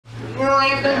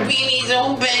like the beanie's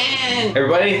open.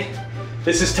 Everybody,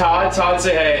 this is Todd. Todd,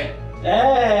 say hey.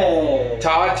 Hey!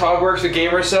 Todd works with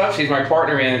Gamer Subs. He's my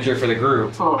partner manager for the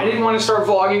group. Oh. I didn't want to start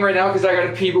vlogging right now because I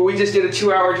gotta pee, but we just did a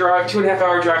 2-hour drive,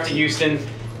 2.5-hour drive to Houston.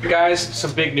 Guys,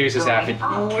 some big news has happened.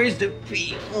 Oh, where's the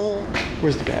pee?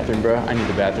 Where's the bathroom, bro? I need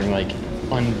the bathroom like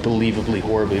unbelievably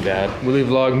horribly bad. Willy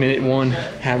vlog minute 1,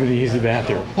 having to use the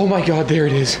bathroom. Oh my God, there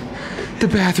it is. The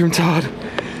bathroom, Todd.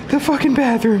 The fucking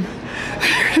bathroom.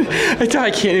 I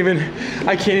can't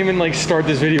even like start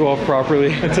this video off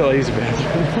properly until I use the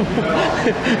bathroom.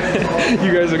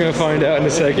 You guys are gonna find out in a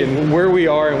second where we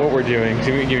are and what we're doing. So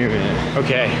give me a minute.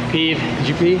 Okay, peed. Did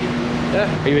you pee?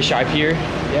 Yeah. Are you a shy peer?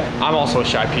 Yeah. I'm also a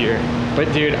shy peer.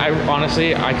 But dude,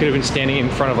 honestly, I could have been standing in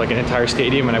front of like an entire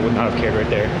stadium and I would not have cared right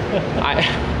there.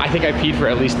 I think I peed for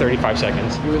at least 35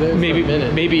 seconds. You were there for a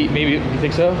minute. Maybe, you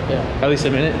think so? Yeah. At least a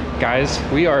minute. Guys,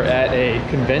 we are at a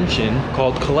convention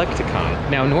called Collecticon.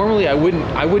 Now, normally I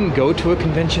wouldn't go to a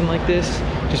convention like this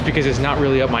just because it's not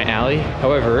really up my alley.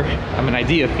 However, I'm an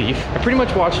idea thief. I pretty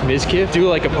much watched Mizkif do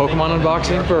like a Pokemon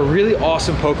unboxing for a really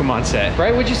awesome Pokemon set.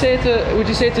 Right? Would you say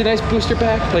it's a nice booster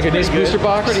pack? Like a nice booster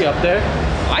box? Pretty up there.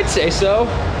 I'd say so.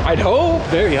 I'd hope.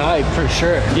 Very high, for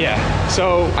sure. Yeah.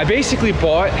 So I basically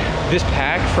bought this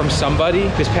pack from somebody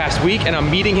this past week and I'm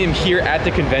meeting him here at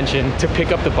the convention to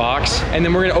pick up the box. And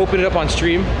then we're gonna open it up on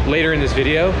stream later in this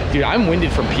video. Dude, I'm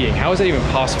winded from peeing. How is that even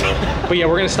possible? But yeah,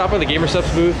 we're gonna stop by the Gamer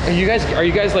Subs booth. Are you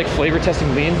guys like flavor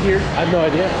testing lean here? I have no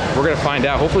idea. We're gonna find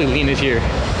out. Hopefully lean is here.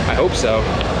 I hope so.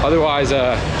 Otherwise,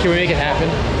 can we make it happen?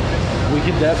 We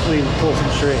could definitely pull some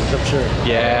strings, I'm sure.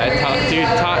 Yeah,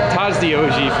 Todd's the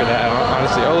OG for that,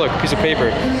 honestly. Oh look, piece of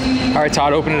paper. All right,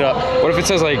 Todd, open it up. What if it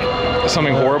says like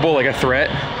something horrible, like a threat?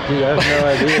 Dude, I have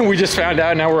no idea. We just found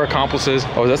out, now we're accomplices.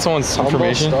 Oh, is that someone's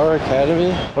information? Star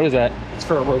Academy? What is that? It's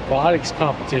for a robotics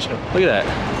competition. Look at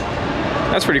that.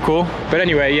 That's pretty cool. But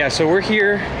anyway, yeah, so we're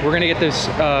here. We're gonna get this,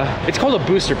 it's called a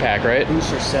booster pack, right?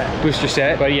 Booster set. Booster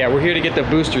set. But yeah, we're here to get the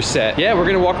booster set. Yeah, we're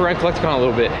gonna walk around Collecticon a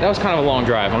little bit. That was kind of a long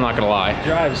drive, I'm not gonna lie.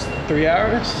 Drives 3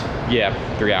 hours? Yeah,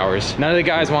 3 hours. None of the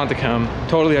guys wanted to come.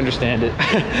 Totally understand it.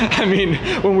 I mean,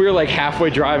 when we were like halfway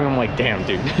driving, I'm like, damn,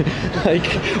 dude. Like,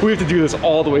 we have to do this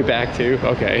all the way back too.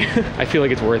 Okay. I feel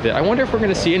like it's worth it. I wonder if we're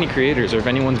gonna see any creators or if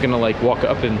anyone's gonna like walk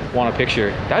up and want a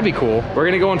picture. That'd be cool. We're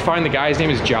gonna go and find the guy. His name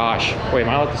is Josh. Wait, am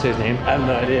I allowed to say his name? I have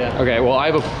no idea. Okay, well, I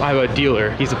have a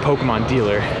dealer. He's a Pokemon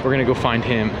dealer. We're gonna go find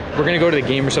him. We're gonna go to the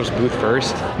Gamer Subs booth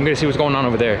first. I'm gonna see what's going on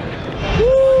over there.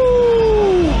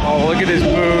 Woo! Oh, look at this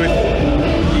booth.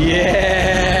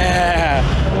 Yeah!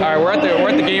 All right, we're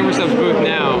at the Gamer Subs booth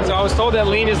now. So I was told that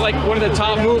lean is like one of the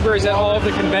top movers at all of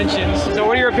the conventions. So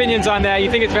what are your opinions on that?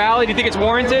 You think it's valid? You think it's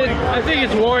warranted? I think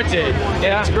it's warranted.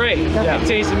 Yeah, it's great. Yeah. It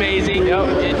tastes amazing. Yep.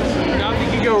 Nothing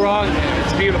can go wrong.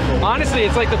 It's beautiful. Honestly,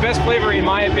 it's like the best flavor in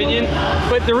my opinion.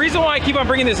 But the reason why I keep on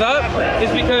bringing this up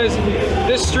is because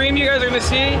this stream you guys are gonna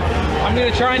see, I'm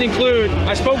gonna try and include,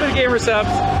 I spoke with Gamer Subs,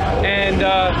 and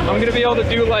I'm gonna be able to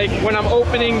do like when I'm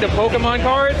opening the Pokemon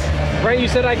cards, right? You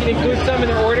said I can include some in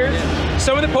the orders.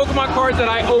 Some of the Pokemon cards that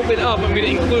I open up, I'm gonna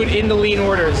include in the lean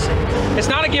orders. It's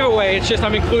not a giveaway, it's just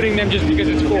I'm including them just because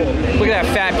it's cool. Look at that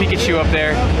fat Pikachu up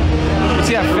there. You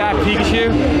see that fat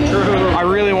Pikachu? True. I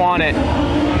really want it.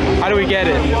 How do we get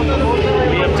it?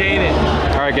 We obtain it.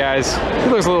 All right, guys. He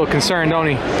looks a little concerned, don't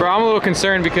he? Bro, I'm a little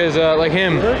concerned because, like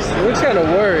him. He looks kind of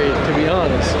worried, to be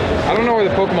honest. I don't know where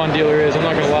the Pokemon dealer is, I'm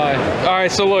not gonna lie. All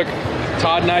right, so look,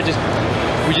 Todd and I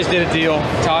we just did a deal.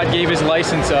 Todd gave his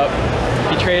license up.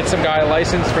 He traded some guy a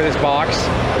license for this box.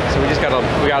 So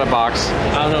we got a box.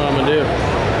 I don't know what I'm gonna do.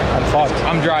 I'm fucked.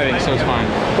 I'm driving, so it's fine.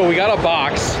 But we got a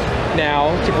box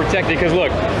now to protect it, because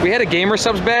look, we had a Gamer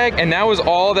Subs bag and that was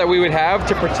all that we would have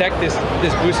to protect this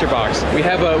booster box. We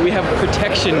have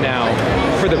protection now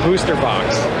for the booster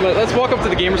box. Let's walk up to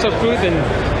the Gamer Subs booth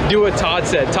and do what Todd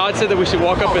said. Todd said that we should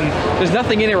walk up and there's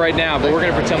nothing in it right now, but we're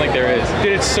gonna pretend like there is.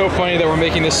 Dude, it's so funny that we're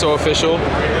making this so official.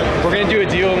 We're gonna do a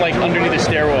deal like underneath the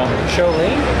stairwell. Show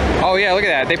lean? Oh yeah, look at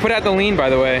that. They put out the lean, by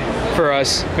the way, for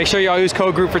us. Make sure y'all use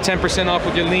code group for 10% off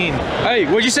with your lean. Hey,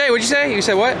 what'd you say? What'd you say? You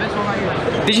said what?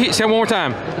 Did you say it one more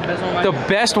time? The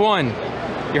best one.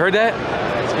 You heard that?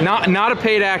 Not a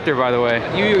paid actor, by the way.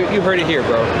 You heard it here,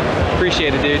 bro.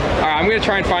 Appreciate it, dude. All right, I'm gonna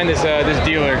try and find this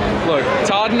dealer. Look,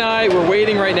 Todd and I, we're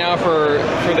waiting right now for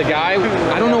the guy.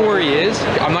 I don't know where he is.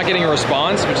 I'm not getting a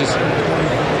response, which is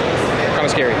kind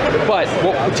of scary. But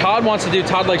what Todd wants to do,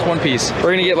 Todd likes One Piece.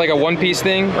 We're gonna get like a One Piece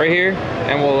thing right here,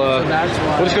 and we'll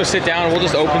just go sit down and we'll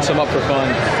just open some up for fun.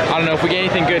 I don't know if we get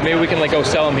anything good, maybe we can like go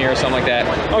sell them here or something like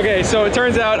that. Okay, so it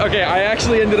turns out, okay, I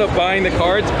actually ended up buying the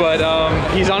cards, but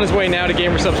he's on his way now to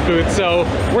GamerSup's booth, so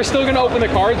we're still gonna open the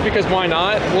cards because why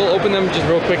not? We'll open them just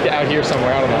real quick out here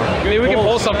somewhere. I don't know. Maybe we can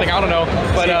pull something. I don't know.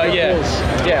 But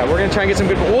yeah, we're gonna try and get some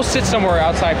good. We'll sit somewhere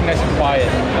outside, nice and quiet.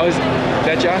 Oh, is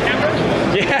that John?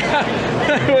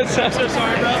 Yeah. What's up? I'm so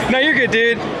sorry, bro. No, you're good,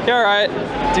 dude. You're all right,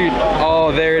 dude.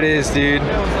 Oh, there it is, dude.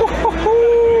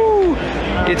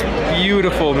 It's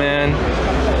beautiful, man.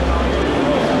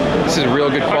 This is real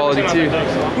good quality too.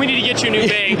 We need to get you a new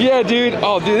bag. Yeah, dude.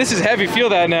 Oh, dude, this is heavy. Feel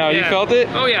that now. Yeah. You felt it?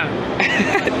 Oh yeah.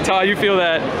 Todd, you feel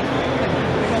that?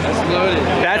 That's loaded.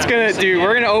 That's gonna, dude.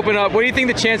 We're gonna open up. What do you think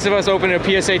the chances of us opening a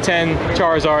PSA 10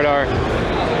 Charizard are?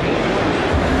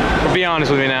 Be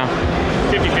honest with me now.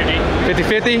 50-50.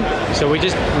 50-50? So we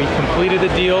completed the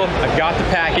deal. I got the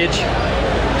package.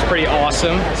 It's pretty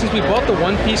awesome. Since we bought the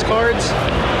One Piece cards,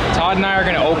 Todd and I are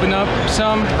gonna open up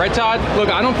some. Right, Todd? Look,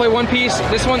 I don't play One Piece.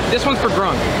 This one's for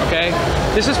Grunk, okay?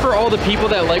 This is for all the people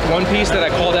that like One Piece that I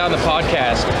called out in the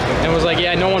podcast and was like,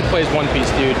 yeah, no one plays One Piece,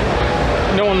 dude.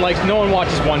 No one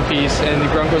watches One Piece, and the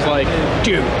Grunk was like,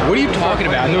 dude, what are you talking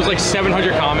about? And there was like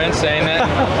 700 comments saying that.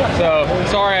 So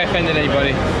sorry I offended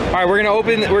anybody. All right, we're gonna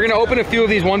open a few of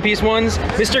these One Piece ones.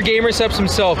 Mr. GamerSupps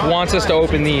himself wants us to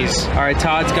open these. All right,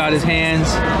 Todd's got his hands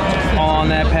all on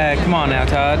that pack. Come on now,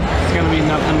 Todd. It's gonna be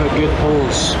nothing but good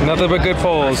pulls. Nothing but good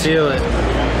pulls. I feel it.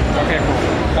 Okay,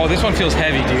 cool. Oh, this one feels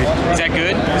heavy, dude. Is that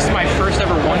good? This is my first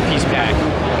ever One Piece pack.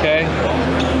 Okay.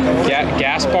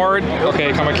 Gaspard.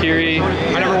 Okay, Kamakiri.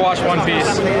 I never watched One Piece,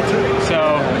 so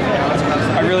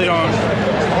I really don't.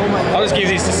 I'll just give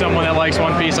these to someone that likes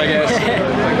One Piece, I guess.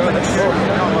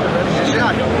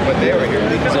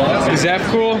 Is that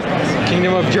cool?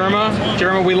 Kingdom of Germa.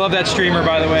 Germa, we love that streamer,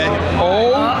 by the way.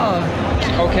 Oh.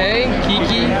 Okay,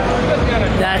 Kiki.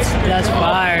 That's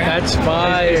fire. That's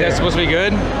fire. Is that supposed to be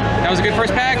good? That was a good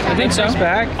first pack? I think so. First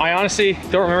pack. I honestly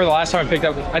don't remember the last time I picked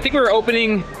up. I think we were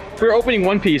opening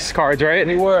One Piece cards, right?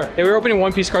 We were. Yeah, we were opening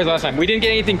One Piece cards last time. We didn't get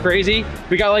anything crazy.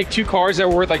 We got like 2 cards that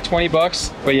were worth like 20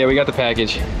 bucks. But yeah, we got the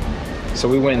package. So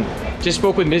we win. Just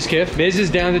spoke with Miz Kiff. Miz is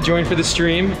down to join for the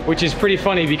stream, which is pretty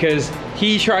funny because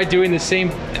he tried doing the same.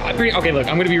 Okay, look,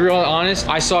 I'm gonna be real honest.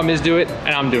 I saw Miz do it,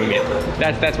 and I'm doing it.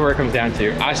 That's where it comes down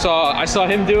to. I saw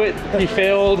him do it. He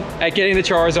failed at getting the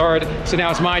Charizard, so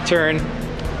now it's my turn.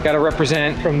 Got to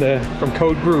represent from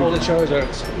Code Group. Pull the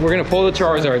Charizards. We're gonna pull the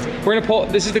Charizards. We're gonna pull.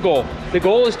 This is the goal. The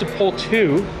goal is to pull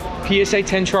 2 PSA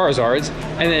 10 Charizards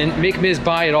and then make Miz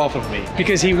buy it off of me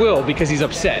because he will, because he's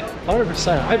upset.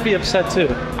 100%. I'd be upset too.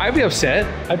 I'd be upset.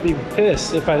 I'd be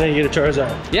pissed if I didn't get a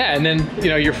Charizard. Yeah, and then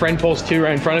your friend pulls 2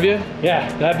 right in front of you.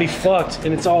 Yeah, that'd be fucked,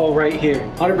 and it's all right here.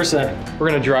 100%. We're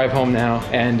gonna drive home now,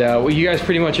 and what you guys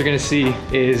pretty much are gonna see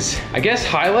is, I guess,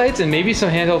 highlights and maybe some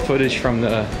handheld footage from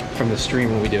the stream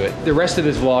when we do it. The rest of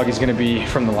this vlog is gonna be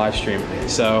from the live stream.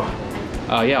 So,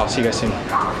 yeah, I'll see you guys soon.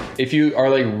 If you are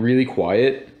like really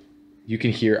quiet, you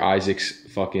can hear Isaac's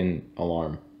fucking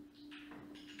alarm.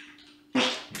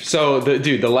 So,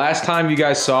 the last time you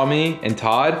guys saw me and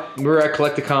Todd, we were at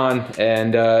Collecticon,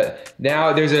 and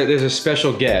now there's a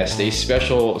special guest, a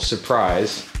special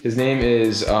surprise. His name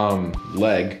is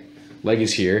Leg. Leg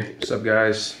is here. What's up,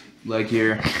 guys? Leg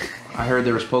here. I heard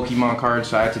there was Pokemon cards,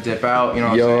 so I had to dip out. You know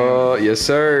what I'm saying? Yes,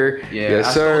 sir. Yeah, yes,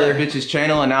 I sir. stole that bitch's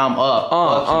channel, and now I'm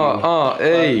up.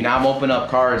 Hey. Now I'm opening up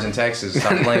cards in Texas.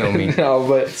 Stop playing with me. No,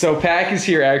 but so Pac is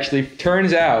here actually.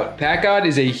 Turns out Pac God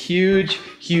is a huge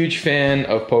fan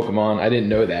of Pokemon. I didn't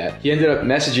know that. He ended up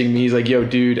messaging me. He's like, yo,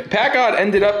 dude. Pac God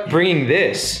ended up bringing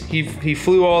this. He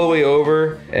flew all the way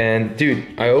over, and dude,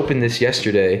 I opened this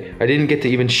yesterday. I didn't get to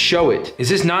even show it. Is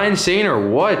this not insane or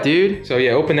what, dude? So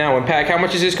yeah, open that one. Pac, how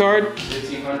much is this card?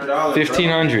 $1,500.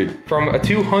 $1,500 from a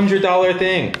 $200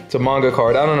 thing. It's a manga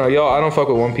card. I don't know, y'all. I don't fuck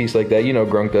with One Piece like that. You know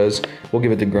Grunk does. We'll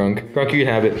give it to Grunk. Grunk, you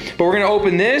can have it. But we're gonna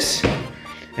open this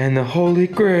and the Holy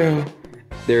Grail.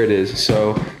 There it is.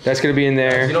 So that's gonna be in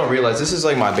there. You don't realize this is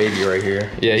like my baby right here.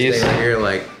 Yeah, he's right here.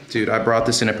 Like, dude, I brought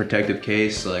this in a protective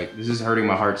case. Like, this is hurting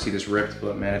my heart to see this ripped,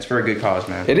 but man, it's for a good cause,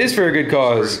 man. It is for a good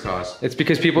cause. It's for a good cause. It's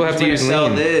because people have to use sell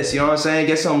lean. this, you know what I'm saying?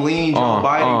 Get some lean, you know,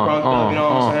 buy it crunked up, you know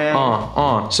what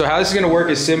I'm saying? So how this is gonna work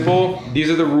is simple. These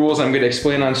are the rules I'm gonna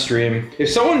explain on stream. If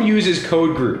someone uses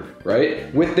Code Group,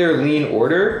 right, with their lean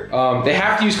order, they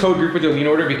have to use Code Group with their lean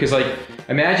order because, like,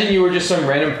 imagine you were just some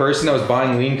random person that was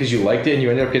buying lean because you liked it and you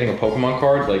ended up getting a Pokemon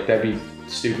card. Like, that'd be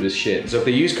stupid as shit. So if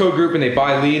they use Code Group and they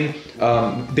buy lean,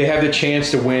 they have the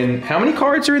chance to win. How many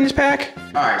cards are in this pack?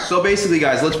 All right, so basically,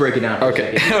 guys, let's break it down.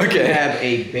 Okay. We have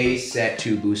a base set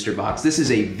 2 booster box. This is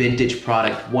a vintage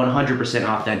product, 100%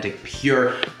 authentic,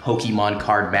 pure Pokemon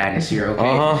card madness here,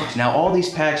 okay? Now, all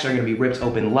these packs are gonna be ripped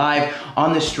open live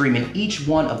on the stream, and each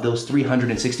one of those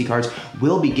 360 cards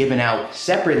will be given out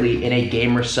separately in a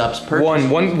Gamer Subs purchase.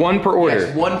 One per order.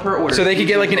 Yes, 1 per order. So they could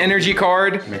get like an energy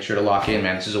card. Make sure to lock in,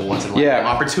 man. This is a once in a lifetime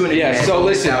opportunity. Yeah, man. so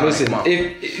listen.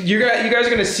 If you guys are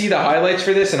gonna see the highlights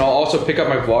for this, and I'll also pick up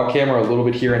my vlog camera a little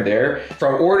bit here and there.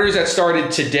 From orders that started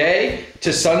today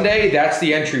to Sunday, that's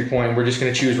the entry point. We're just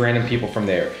gonna choose random people from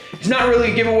there. It's not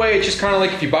really a giveaway, it's just kind of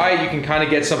like if you buy it, you can kind of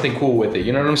get something cool with it.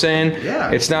 You know what I'm saying?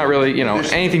 Yeah. It's not really, you know,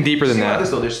 anything deeper than that. This,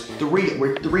 though, there's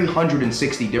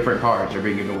 360 different cards are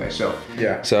being given away, so.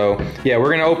 Yeah. So, yeah,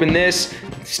 we're gonna open this.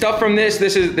 Stuff from this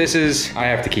is, I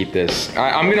have to keep this.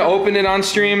 I'm gonna open it on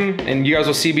stream, and you guys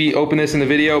will see me open this in the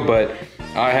video, but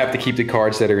I have to keep the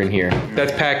cards that are in here.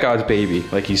 That's Pack God's baby,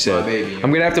 like he said. My baby, yeah.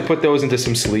 I'm gonna have to put those into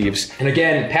some sleeves. And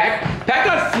again, Pack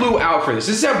God flew out for this.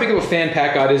 This is how big of a fan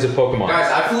Pack God is of Pokemon.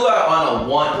 Guys, I flew out on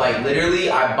literally,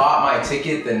 I bought my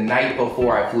ticket the night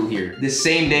before I flew here. The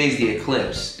same day as the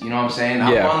eclipse, you know what I'm saying?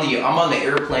 I'm on the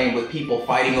airplane with people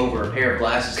fighting over a pair of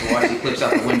glasses to watch the eclipse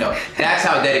out the window. That's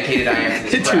how dedicated I am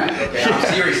to this crap, okay?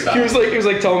 I'm serious about it. He was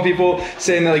like telling people,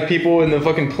 saying that like people in the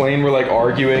fucking plane were like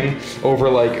arguing over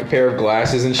like a pair of glasses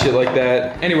and shit like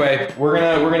that. Anyway, we're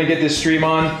gonna get this stream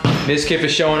on. Miss Kip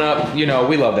is showing up. You know,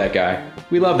 we love that guy.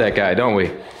 We love that guy, don't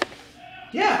we?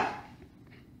 Yeah.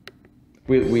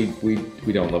 We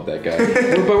don't love that guy.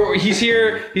 But he's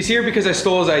here because I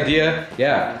stole his idea.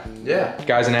 Yeah. Yeah.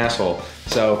 Guy's an asshole.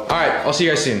 So, all right, I'll see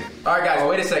you guys soon. All right, guys,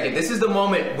 wait a second. This is the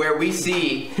moment where we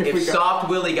see if Soft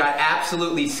Willy got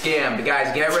absolutely scammed.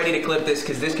 Guys, get ready to clip this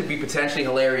because this could be potentially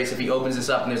hilarious if he opens this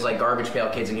up and there's like garbage pail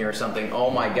kids in here or something. Oh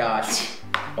my gosh.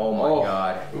 Oh my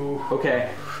god. Ooh,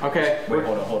 okay. Okay. Wait,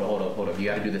 hold up. You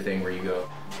gotta do the thing where you go.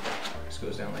 This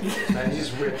goes down like this. And he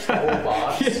just rips the whole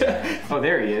box. Yeah. Oh,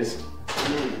 there he is.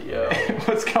 Yo.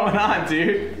 What's going on,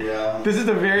 dude? Yeah. This is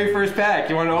the very first pack.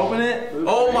 You want to open it?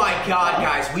 Oh my god,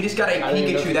 guys. We just got a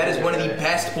Pikachu. That is one of the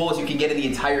best pulls you can get in the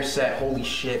entire set. Holy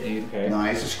shit, dude. Okay.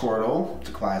 Nice, a Squirtle. It's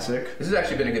a classic. This has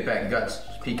actually been a good pack. You got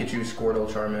Pikachu, Squirtle,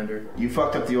 Charmander. You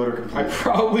fucked up the order I completely.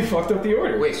 probably fucked up the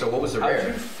order. Wait, so what was the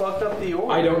rare? Fucked up the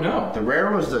order. I don't know. The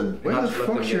rare was the... Where Not the let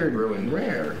them fuck's get your ruined.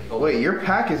 rare? Oh wait, your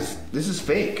pack is... This is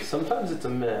fake. Sometimes it's a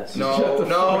mess. No.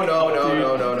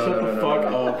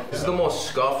 This is the most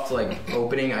scuffed like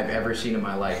opening I've ever seen in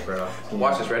my life, bro.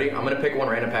 Watch this, ready? I'm gonna pick one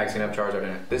random pack's gonna have Charizard in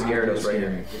it. This Gyarados right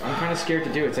here. I'm kind of scared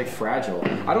to do it. It's like fragile.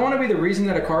 I don't want to be the reason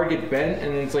that a card gets bent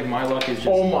and then it's like my luck is just...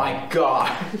 Oh my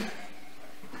god.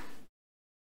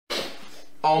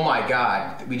 Oh my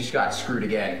god. We just got screwed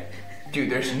again. Dude,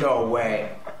 there's no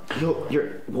way. Yo,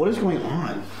 what is going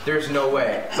on? There's no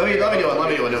way. Let me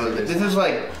do it. This is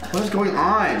like, what is going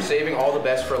on? Saving all the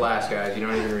best for last, guys. You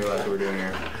don't even realize what we're doing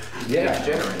here. Yeah. It's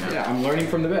Jenna right now. Yeah, I'm learning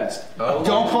from the best. Oh.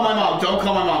 Don't call my mom. Don't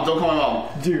call my mom.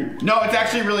 Dude. No, it's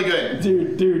actually really good.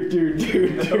 Dude.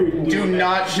 Do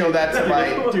not show that to my...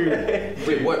 Dude.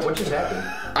 Wait, what just happened?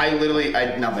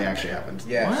 Nothing actually happened.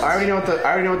 Yeah. I already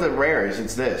know what the rare is.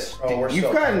 It's this. Oh, we're You've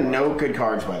so gotten no good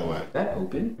cards, by the way. That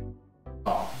open?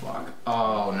 Oh, fuck.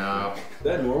 Oh, no. Is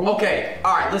that normal? Okay,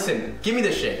 alright, listen. Give me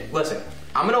this shit. Listen.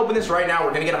 I'm gonna open this right now.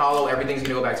 We're gonna get a holo. Everything's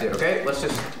gonna go back to it, okay?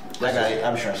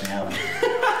 I'm stressing out.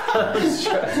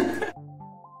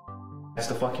 That's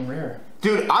the fucking rare.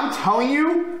 Dude, I'm telling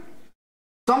you,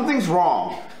 something's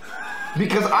wrong.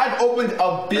 Because I've opened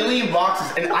a billion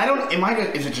boxes and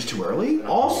is it just too early?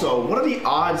 Also, what are the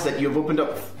odds that you've opened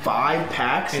up 5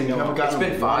 packs and you haven't gotten It's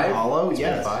been 5? hollow? It's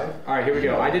been 5? Alright, here we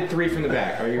go. I did 3 from the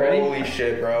back. Are you ready? Holy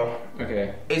shit, bro.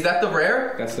 Okay. Is that the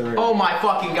rare? That's the rare. Oh my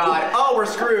fucking god. Oh, we're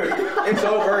screwed. It's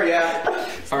over, yeah.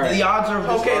 Alright. The odds are...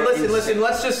 Okay, listen.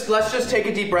 Let's just take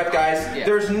a deep breath, guys. Yeah.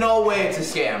 There's no way it's a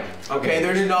scam. Okay,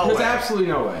 there's no way. There's absolutely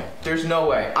no way. There's no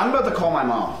way. I'm about to call my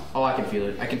mom. Oh, I can feel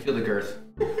it. I can feel the girth.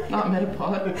 Not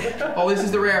Metapod. Oh, this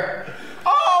is the rare.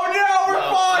 Oh no, we're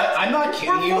fucked! I'm not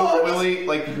kidding you, Willy.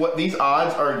 Like, what these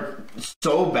odds are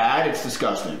so bad, it's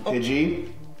disgusting.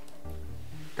 Pidgey.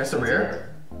 That's the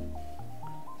rare?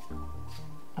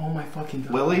 Oh my fucking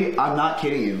god. Willy, I'm not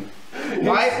kidding you.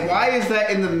 Why is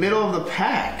that in the middle of the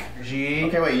pack? G.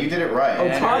 Okay, wait, you did it right. Oh,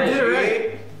 Todd did it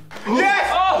right. Yes!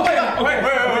 Oh, wait.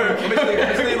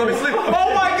 Let me sleep.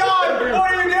 Oh my god! What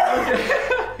are you doing?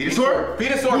 Venusaur?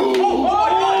 Venusaur. Oh my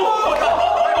god!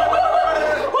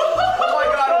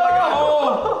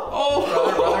 Oh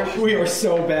my god! We are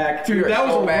so back. Dude, that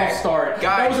was a rough start.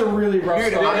 Guys, that was a really rough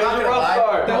start. I'm not gonna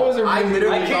lie. That was a really I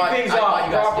literally rough thought, things I thought off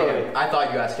you got properly. scammed. I thought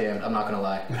you got scammed. I'm not gonna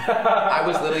lie. I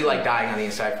was literally like dying on the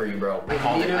inside for you, bro. I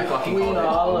called it. I fucking called it.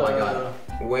 Oh my god.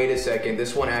 Wait a second.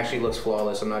 This one actually looks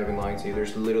flawless. I'm not even lying to you.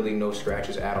 There's literally no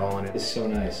scratches at all on it. It's so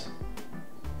nice.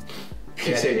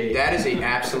 Yeah, dude, that is an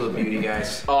absolute beauty,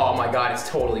 guys. Oh my god, it's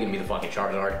totally gonna be the fucking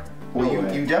Charizard. Well,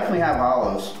 you definitely have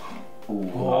hollows.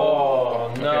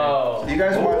 Oh no! You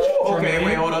guys watch? Okay,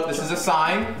 wait, hold up. This is a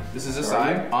sign. This is a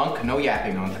sign. Unk, no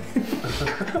yapping, Unk.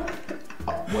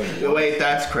 Wait,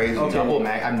 that's crazy. Double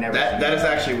mag. I've never. Seen That is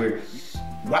actually weird.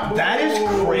 Wow, that is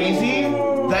crazy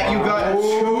that you got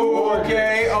two.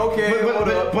 Okay.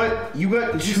 But you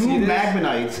got two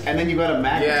Magmanites and then you got a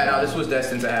Magnet. Yeah, no, this was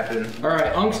destined to happen. All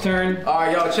right, Unk's turn. All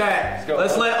right, yo, chat.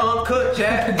 Let's let Unk cook,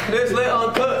 chat. Let's let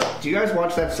Unk cook. Do you guys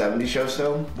watch that 70s show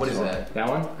still? What is that? That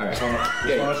one? All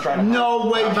right. No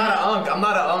way. I'm not an Unk. I'm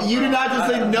not an Unk. You did not just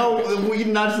say no. You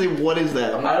did not say what is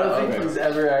that. I don't think he's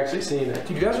ever actually seen it.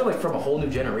 Dude, you guys are like from a whole new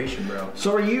generation, bro.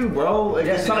 So are you, bro. Like,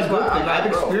 Yeah, it's dude, not a that's good why thing. I'm I've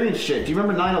bro. experienced shit. Do you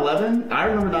remember 9/11? I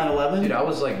remember 9/11. Dude, I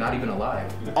was like not even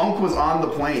alive. Unk was on the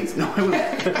planes. No, it was.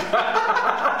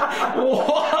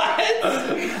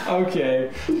 What?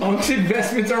 Okay. Unk's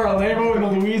investments are a Lambo and a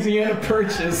Louisiana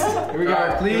Purchase. Here we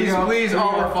go. Please.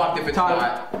 Oh, we're fucked if it's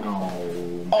not.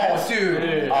 Oh,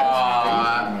 dude.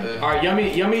 All right,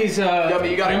 Yummy's Yummy, you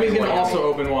gotta Yummy's do gonna one, also Yummy.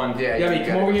 open one. Yeah, Yummy, you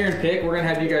come gotta over do here and pick. We're gonna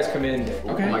have you guys come in.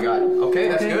 Okay. Oh my god. Okay,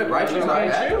 that's good. Right, Another not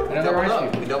bad. Raichu? We Another doubled Raichu.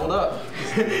 up. We doubled up.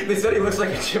 They said he looks like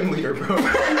a gym leader, bro.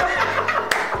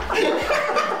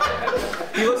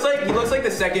 He looks like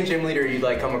the second gym leader you'd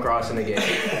like come across in the game.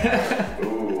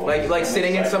 Like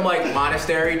sitting in some like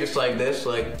monastery, just like this,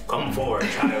 like come forward,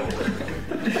 child.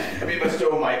 Let me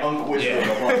bestow my Unk wisdom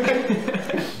upon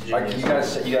You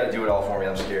gotta do it all for me.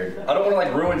 I'm scared. I don't want to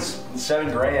like ruin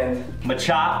 $7 grand.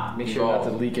 Machop. Make sure not to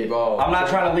leak it. I'm not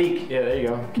trying to leak. Yeah, there you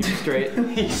go. Keep it straight.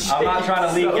 I'm not trying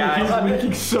to leak, guys. He's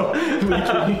leaking so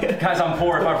leaking. Guys, I'm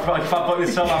poor. If I fuck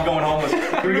this up, I'm going homeless.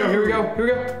 Here we go.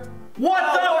 What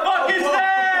the fuck is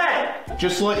that?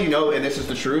 Just to let you know, and this is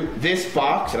the truth, this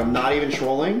box, and I'm not even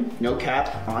trolling, no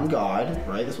cap on God,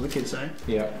 right? That's what the kids say.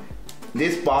 Yeah.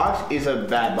 This box is a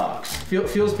bad box.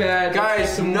 Feels bad.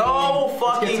 Guys, no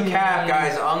fucking cap, money.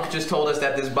 guys. Unk just told us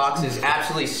that this box is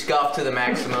absolutely scuffed to the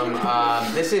maximum.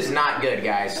 This is not good,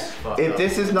 guys. If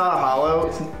this is not a hollow,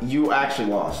 you actually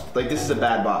lost. Like, this is a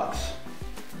bad box.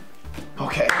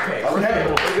 Okay. We're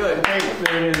good.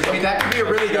 There it is. I mean, that could be a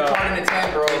really good card in a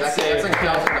 10, bro. That's like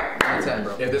 1,000 in a 10,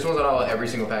 bro. If this one's a hollow, every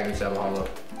single pack needs to have a hollow.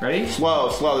 Ready? Slow.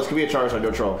 This could be a Charizard,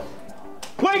 no troll.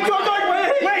 Wait! Oh, you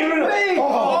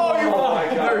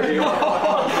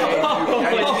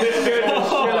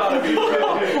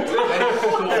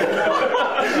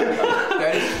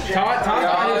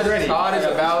Todd is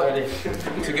about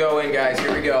to go in, guys.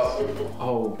 Here we go.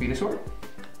 Oh, Venusaur?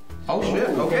 Oh shit,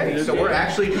 okay. So we're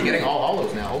actually getting all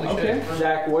hollows now. Holy shit.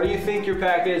 Zach, what do you think your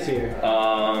pack is here?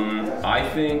 I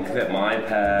think that my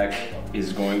pack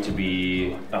is going to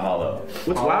be a hollow.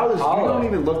 What's wild is you don't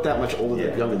even look that much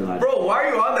younger than I do. Bro, why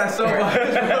are you on that so much?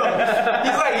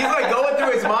 he's like going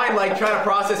through his mind, like trying to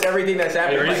process everything that's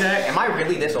happening. Like, am I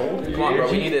really this old? Come on, bro.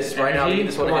 We need this right now. We need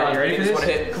this one to hit. You ready for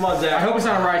this? Come on, Zach. I hope it's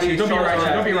not a Raichu. Don't be a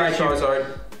Raichu. Don't be a Raichu. Charizard.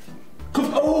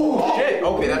 Oh shit!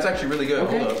 Okay, that's actually really good.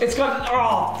 Hold up. It's got.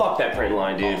 Oh, fuck that print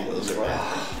line, dude.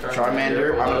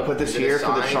 Charmander, I'm gonna put this here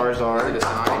for the Charizard.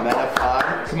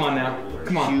 Metapod. Come on now.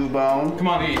 Come on. Cubone. Come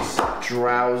on. Please.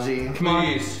 Drowsy. Come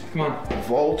on. Come on.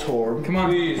 Voltorb. Come on.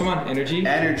 Please. Come on.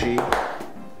 Energy.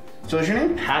 So is your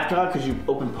name Pat God because you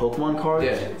open Pokemon cards?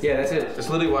 Yeah, that's it. That's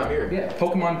literally why I'm here. Yeah,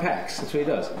 Pokemon packs. That's what he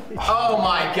does. Oh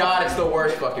my god, it's the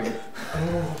worst fucking.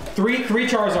 Three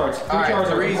Charizards.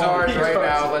 Three Charizards right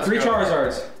now. Let's Three go.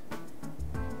 Charizards.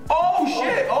 Oh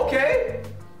shit! Okay.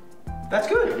 That's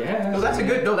good. Yeah. No, that's a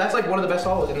good. No, that's like one of the best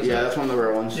hollows in this. Yeah, that's one of the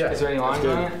rare ones. Yeah. Is there any lines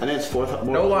on it? I think it's fourth.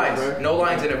 No lines. No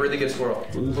lines in a really good swirl.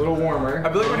 A little warmer.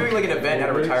 I feel like we're doing like an event at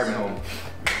a retirement home.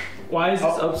 Why is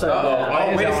this upside down?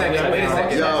 Oh, wait a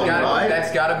second. Yo,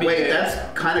 That's gotta be. Wait, that's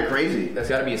kind of crazy. That's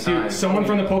gotta be a sign. Dude, someone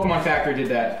from the Pokemon factory did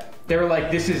that. They were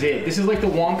like, this is it. This is like the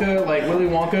Wonka, like Willy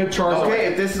Wonka Charizard. Okay,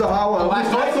 if this is a hollow.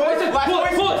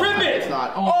 Pull it, rip it! It's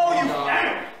not. Oh, you.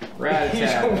 Rat-a-tat.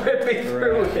 He's ripping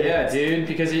through it. Yeah, dude,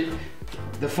 because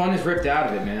the fun is ripped out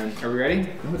of it, man. Are we ready?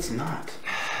 No, it's not.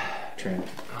 Trent.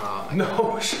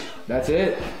 No. That's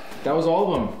it. That was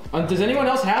all of them. Does anyone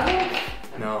else have them?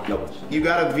 No. Nope. You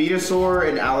got a Venusaur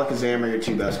and Alakazam are your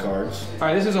two best cards. All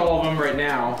right, this is all of them right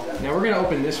now. Now we're gonna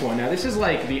open this one. Now this is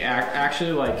like the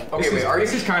actually like. Okay, wait.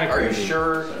 This is kind of crazy. Are you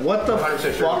sure? What the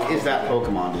 100% fuck sure. is that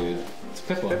Pokemon, dude? It's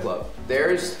Piplup. Piplup.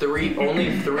 There's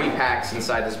only three packs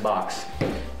inside this box.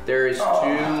 There's two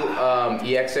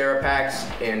EX Era packs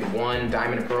and one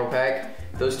Diamond and Pearl pack.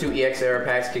 Those two EX Era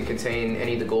packs can contain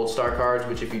any of the Gold Star cards,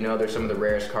 which if you know, they're some of the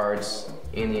rarest cards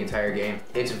in the entire game.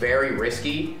 It's very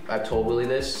risky. I've told Willy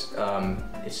this.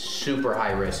 It's super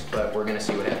high risk, but we're gonna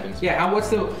see what happens. Yeah,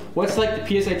 what's like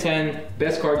the PSA 10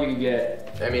 best card you could get?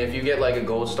 I mean, if you get like a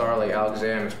Gold Star like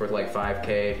Alakazam, it's worth like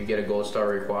 5K. If you get a Gold Star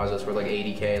Rayquaza, it's worth like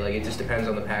 80K. Like, it just depends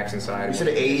on the packs inside. You said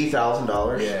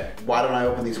 $80,000? Yeah. Why don't I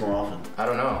open these more often? I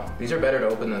don't know. These are better to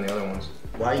open than the other ones.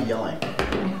 Why are you yelling?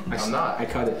 I'm not. I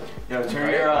cut it. Yo, turn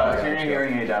your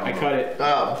hearing aid down. I cut it.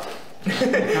 Oh. Cut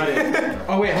it.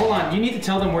 Oh wait, hold on. You need to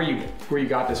tell them where you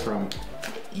got this from.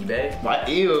 eBay? What?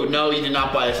 Ew, no, you did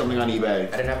not buy something on eBay.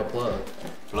 I didn't have a plug.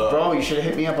 Bro, you should have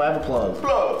hit me up. I have a plug.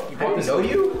 I didn't know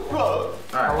you? Plug.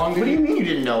 How long What do you mean you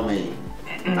didn't know me?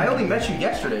 I only met you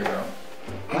yesterday, bro.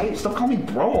 Hey, stop calling me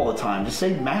bro all the time. Just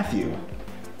say Matthew.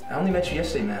 I only met you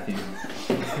yesterday, Matthew.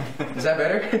 Is that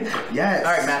better? Yes.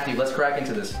 All right, Matthew, let's crack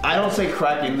into this. I don't say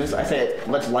cracking this. I say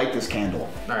let's light this candle.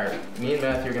 All right, me and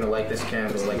Matthew are gonna light this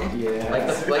candle, like Yeah.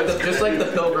 just like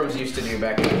the pilgrims used to do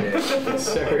back in the day. Yes,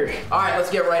 sir. All right, let's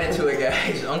get right into it,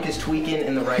 guys. Unk is tweaking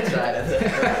in the right side of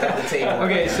the table.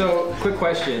 Okay, so quick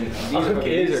question. These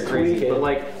are crazy, but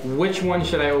like, which one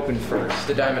should I open first?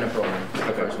 The Diamond and Pearl one,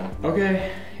 the first one.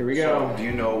 Okay, here we go. Do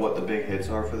you know what the big hits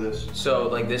are for this? So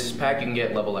like this pack, you can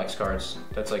get level X cards.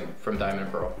 That's like from Diamond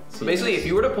and Pearl. So basically, if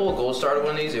you were to pull a Gold Star to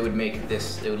one of these, it would make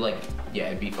this. It would like, yeah,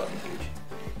 it'd be fucking huge.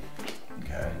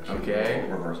 Okay. Okay.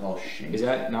 Reverse all shit. Is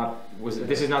that not?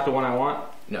 This is not the one I want?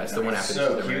 No, it's the one after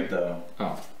So this. cute though.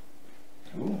 Oh.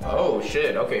 Ooh. Oh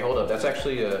shit. Okay, hold up. That's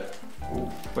actually a.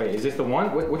 Wait, is this the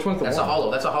one? Which one's the That's one? a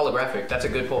holo. That's a holographic. That's a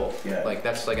good pull. Yeah. Like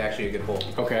that's like actually a good pull.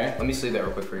 Okay. Let me sleeve that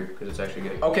real quick for you because it's actually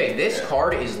good. Okay, this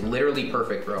card is literally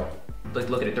perfect, bro. Like,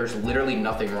 look at it. There's literally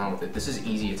nothing wrong with it. This is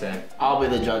easy to 10. I'll be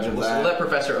the judge of Let's that. let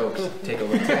Professor Oaks take a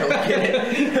look at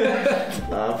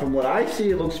it. From what I see,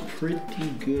 it looks pretty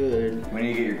good. When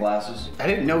you get your glasses. I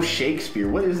didn't know Shakespeare.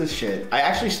 What is this shit? I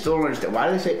actually still don't understand. Why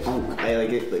do they say unk? I like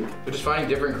it. Like, We're just finding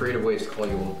different creative ways to call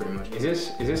you old, pretty much. Is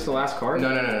this the last card?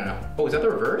 No. Oh, is that the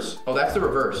reverse? Oh, that's the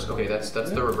reverse. Okay, that's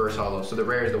the reverse holo. So the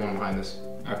rare is the one behind this.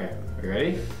 Okay. Are you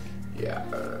ready? Yeah.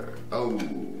 We'll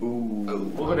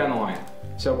go down the line.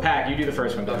 So, Pac, you do the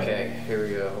first one. Go ahead. Okay, here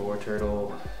we go. War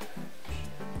turtle.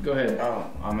 Go ahead. Oh,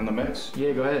 I'm in the mix.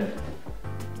 Yeah, go ahead.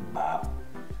 All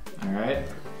right.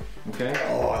 Okay.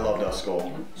 Oh, I love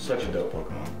Duskull. Such a dope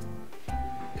Pokemon.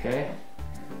 Okay.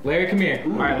 Larry, come here.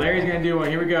 All right, Larry's gonna do one.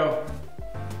 Here we go.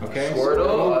 Okay. Squirtle.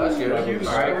 Oh, that's good.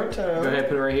 All right. Go ahead,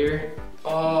 put it right here.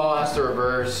 Oh, that's the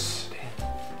reverse.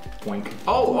 Boink.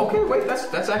 Oh, okay, wait,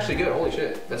 that's actually good. Holy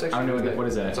shit. That's actually I don't know good. what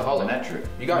is that. It's a holo. Manectric.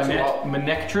 You got two holo.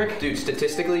 Manectric? Dude,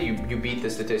 statistically, you beat the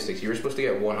statistics. You were supposed to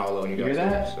get one holo and you got hear two.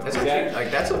 that? So. That's Is actually, that- like,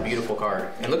 that's a beautiful card.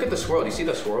 And look at the swirl. Do you see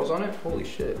the swirls on it? Holy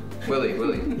shit. Willy.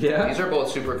 Yeah? These are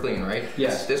both super clean, right?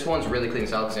 Yes. This one's really clean,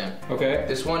 it's Alakazam. Okay.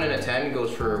 This one in a 10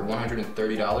 goes for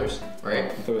 $130, right? I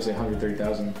thought it was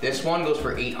 130,000. This one goes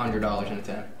for $800 in a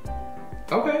 10.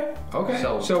 Okay.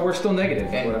 So we're still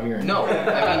negative. Is what I'm hearing. No,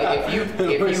 I mean if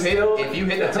you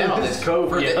hit the 10 on this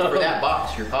for that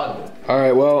box, you're positive. All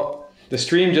right. Well, the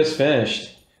stream just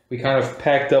finished. We kind of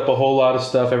packed up a whole lot of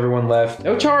stuff. Everyone left.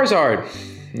 No Charizard.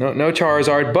 No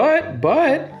Charizard.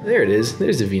 But there it is.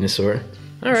 There's the Venusaur.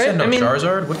 All right. No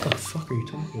Charizard? What the fuck are you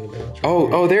talking about?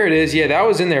 Oh, there it is. Yeah, that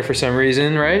was in there for some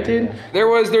reason, right, dude? There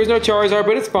was no Charizard,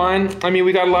 but it's fine. I mean,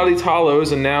 we got a lot of these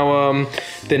holos, and now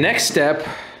the next step.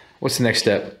 What's the next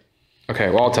step?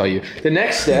 Okay, well, I'll tell you. The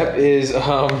next step is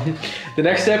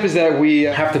that we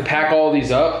have to pack all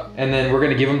these up, and then we're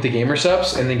gonna give them to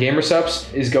GamerSups, and then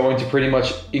GamerSups is going to pretty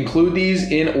much include these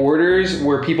in orders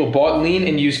where people bought lean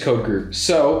and used code group.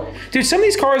 So, dude, some of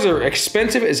these cards are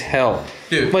expensive as hell.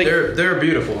 Dude, like, they're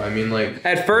beautiful. I mean, like,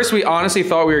 at first we honestly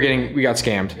thought we got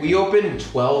scammed. we opened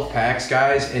 12 packs,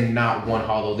 guys, and not one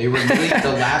holo. They were really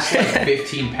the last like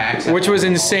 15 packs. Which was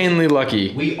insanely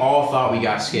lucky. We all thought we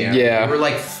got scammed. Yeah. We were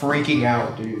like freaking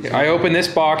out, dude. I opened this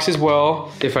box as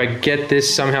well. If I get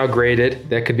this somehow graded,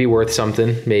 that could be worth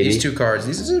something, maybe. These two cards.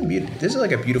 This is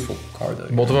like a beautiful card, though.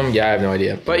 Both of them? Yeah, I have no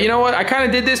idea. But you know what? I kind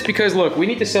of did this because, look, we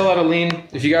need to sell out a lean.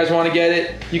 If you guys want to get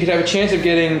it, you could have a chance of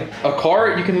getting a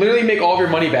card. You can literally make all of your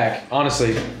money back,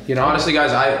 honestly. You know? Honestly,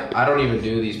 guys, I don't even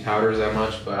do these powders that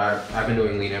much, but I've been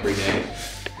doing lean every day.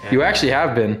 You actually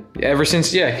have been. Ever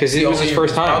since, yeah, because it was his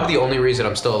first time. Probably the only reason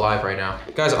I'm still alive right now.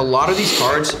 Guys, a lot of these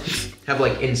cards have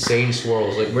like insane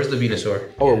swirls. Like, where's the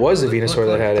Venusaur? Oh, it was the Venusaur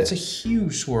that had That's it. a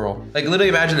huge swirl. Like, literally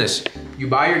imagine this. You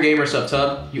buy your GamerSup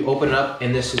tub, you open it up,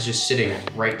 and this is just sitting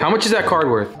right there. How much is that card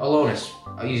worth? Alonis.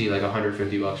 Easy, like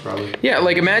 150 bucks probably. Yeah,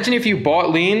 like imagine if you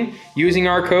bought lean using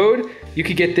our code, you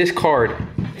could get this card.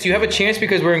 So you have a chance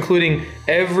because we're including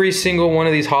every single one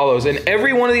of these hollows, and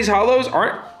every one of these hollows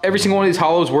every single one of these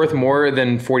hollows worth more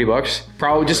than 40 bucks?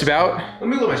 Probably just about. Let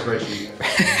me look at my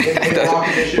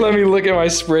spreadsheet. Let me look at my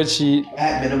spreadsheet.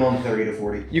 At minimum 30 to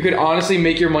 40. You could honestly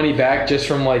make your money back just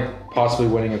from like possibly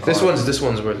winning a car. This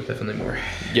one's worth definitely more.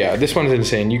 Yeah, this one's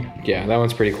insane. Yeah, that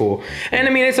one's pretty cool. And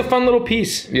I mean, it's a fun little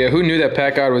piece. Yeah, who knew that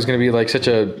Pat God was gonna be like such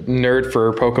a nerd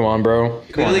for Pokemon, bro?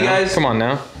 Really, guys? Come on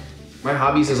now. My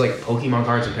hobbies is like Pokemon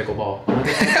cards and pickleball.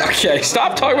 Okay,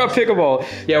 stop talking about pickleball.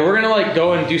 Yeah, we're gonna like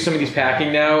go and do some of these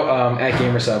packing now at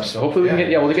Gamer Subs. So hopefully we can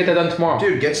we'll get that done tomorrow.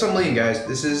 Dude, get some lean, guys.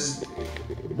 This is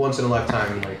once in a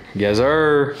lifetime. Like. Yes,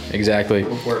 sir. Exactly.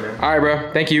 Go for it, man. All right,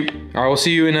 bro. Thank you. All right, we'll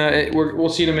see you in we'll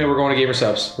see you in a minute. We're going to Gamer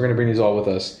Subs. We're gonna bring these all with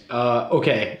us.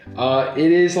 Okay.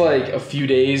 It is like a few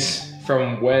days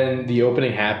from when the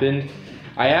opening happened.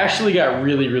 I actually got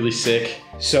really, really sick.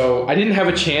 So I didn't have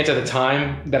a chance at the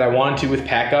time that I wanted to with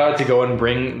Pack God to go and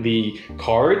bring the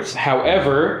cards.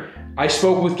 However, I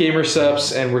spoke with Gamer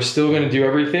Subs and we're still gonna do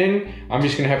everything. I'm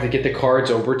just gonna have to get the cards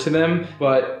over to them.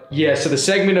 But yeah, so the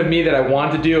segment of me that I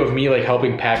wanted to do of me like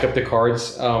helping pack up the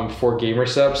cards for Gamer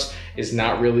Subs is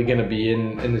not really gonna be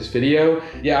in this video.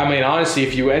 Yeah, I mean, honestly,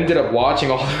 if you ended up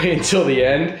watching all the way until the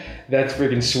end, that's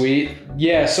freaking sweet.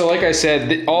 Yeah, so like I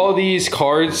said, all of these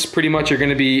cards pretty much are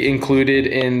gonna be included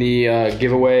in the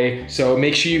giveaway. So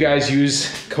make sure you guys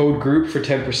use code GROUP for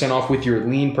 10% off with your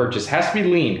lean purchase. It has to be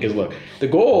lean, because look, the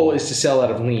goal is to sell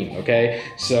out of lean, okay?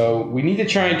 So we need to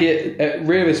try and get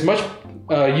rid of as much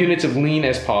units of lean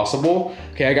as possible.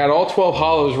 Okay, I got all 12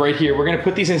 hollows right here. We're gonna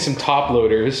put these in some top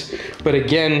loaders. But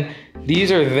again,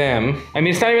 these are them. I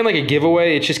mean, it's not even like a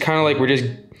giveaway. It's just kind of like we're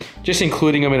just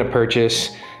including them in a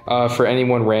purchase. For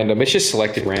anyone random. It's just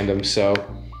selected random. So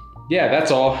yeah,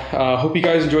 that's all. Hope you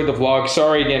guys enjoyed the vlog.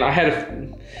 Sorry again,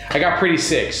 I got pretty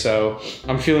sick, so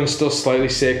I'm feeling still slightly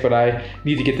sick, but I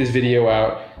need to get this video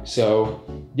out. So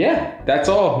yeah, that's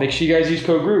all. Make sure you guys use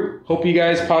code GROUP. Hope you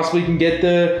guys possibly can get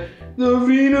the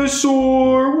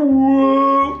Venusaur.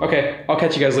 Whoa. Okay, I'll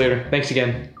catch you guys later. Thanks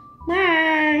again.